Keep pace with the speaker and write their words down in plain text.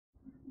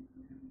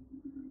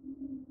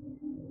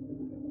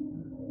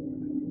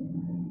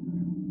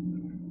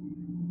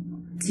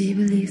Do you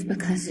believe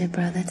because your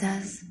brother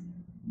does?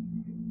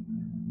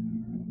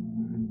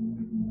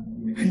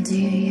 And do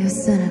you a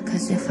sinner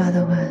cause your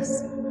father was?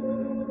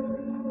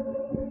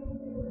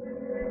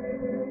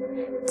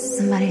 Does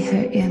somebody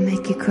hurt you and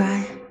make you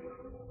cry?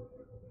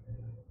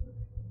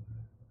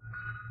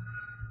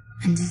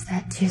 And does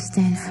that tear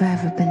stain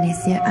forever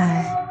beneath your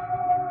eye?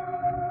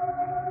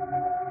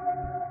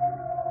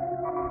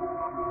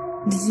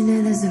 Did you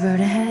know there's a road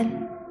ahead?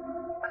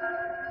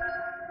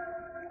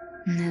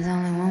 And there's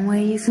only one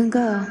way you can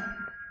go.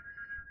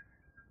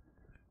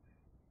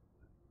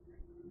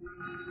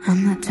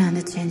 I'm not trying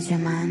to change your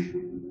mind.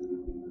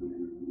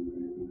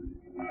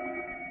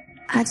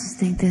 I just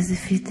think there's a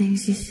few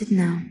things you should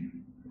know.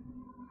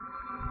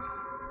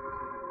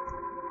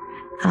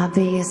 I'll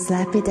be your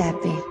Slappy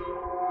Dappy,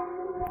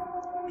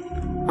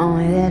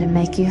 only there to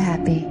make you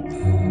happy.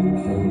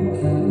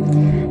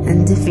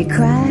 And if you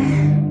cry,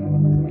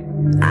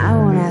 I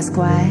won't ask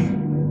why.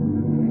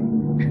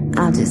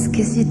 I'll just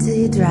kiss you till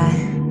you're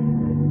dry.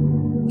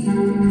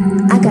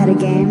 I got a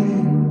game.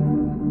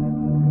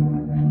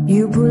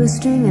 You pull a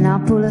string and I'll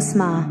pull a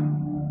smile.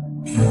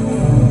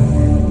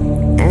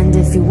 And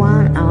if you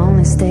want, I'll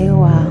only stay a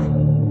while.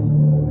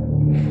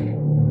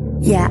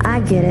 Yeah,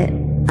 I get it,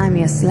 I'm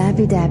your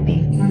Slappy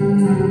Dappy.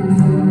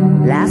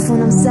 Laugh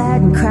when I'm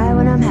sad and cry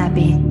when I'm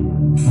happy.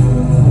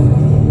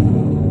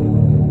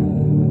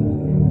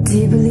 Do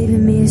you believe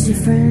in me as your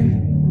friend?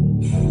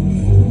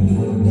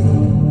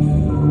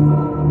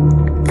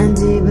 And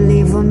do you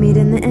believe we'll meet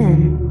in the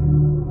end?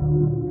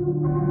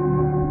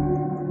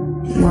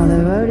 Well,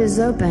 the road is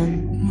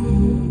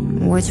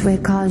open. Which way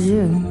calls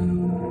you?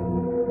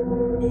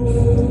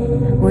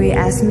 Will you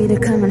ask me to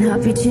come and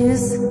help you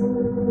choose?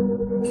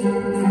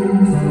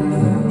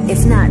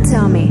 If not,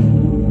 tell me,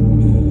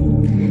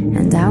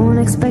 and I won't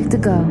expect to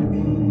go.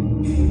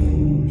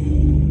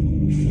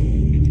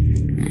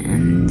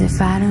 And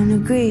if I don't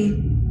agree,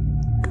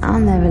 I'll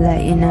never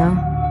let you know.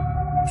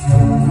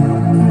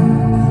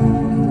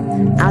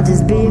 I'll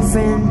just be your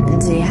friend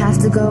until you have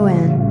to go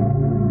in.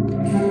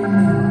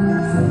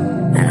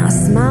 And I'll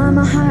smile in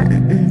my heart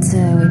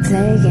until we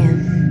play again.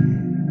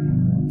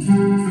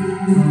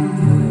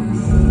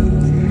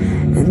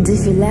 And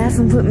if you laugh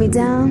and put me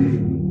down,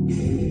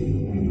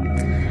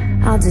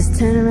 I'll just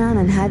turn around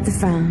and hide the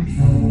frown.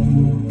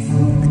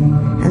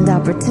 And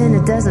I'll pretend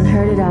it doesn't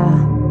hurt at all.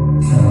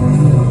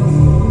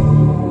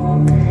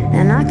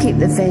 And I'll keep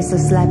the face of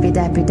Slappy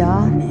Dappy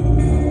doll,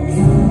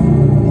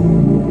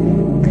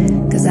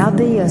 'cause I'll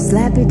be your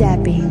Slappy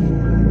Dappy,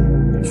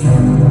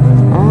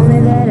 only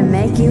there to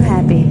make you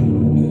happy.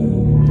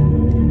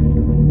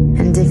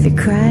 And if you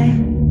cry,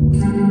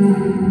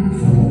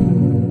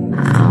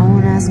 I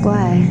won't ask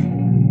why.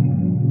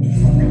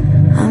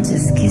 I'll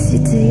just kiss you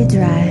till you're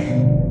dry.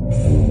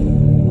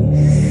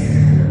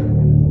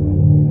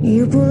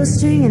 You pull a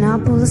string and I'll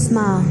pull a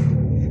smile.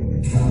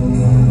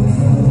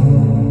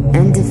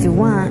 And if you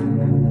want,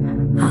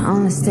 I'll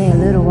only stay a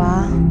little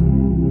while.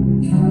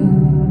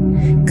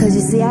 'Cause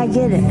you see, I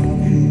get it,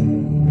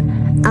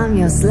 I'm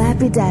your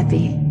Slappy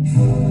Dappy,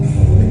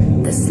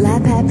 the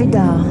slap happy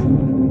doll.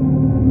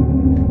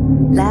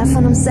 Laugh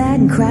when I'm sad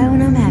and cry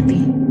when I'm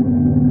happy.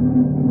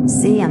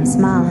 See, I'm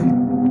smiling.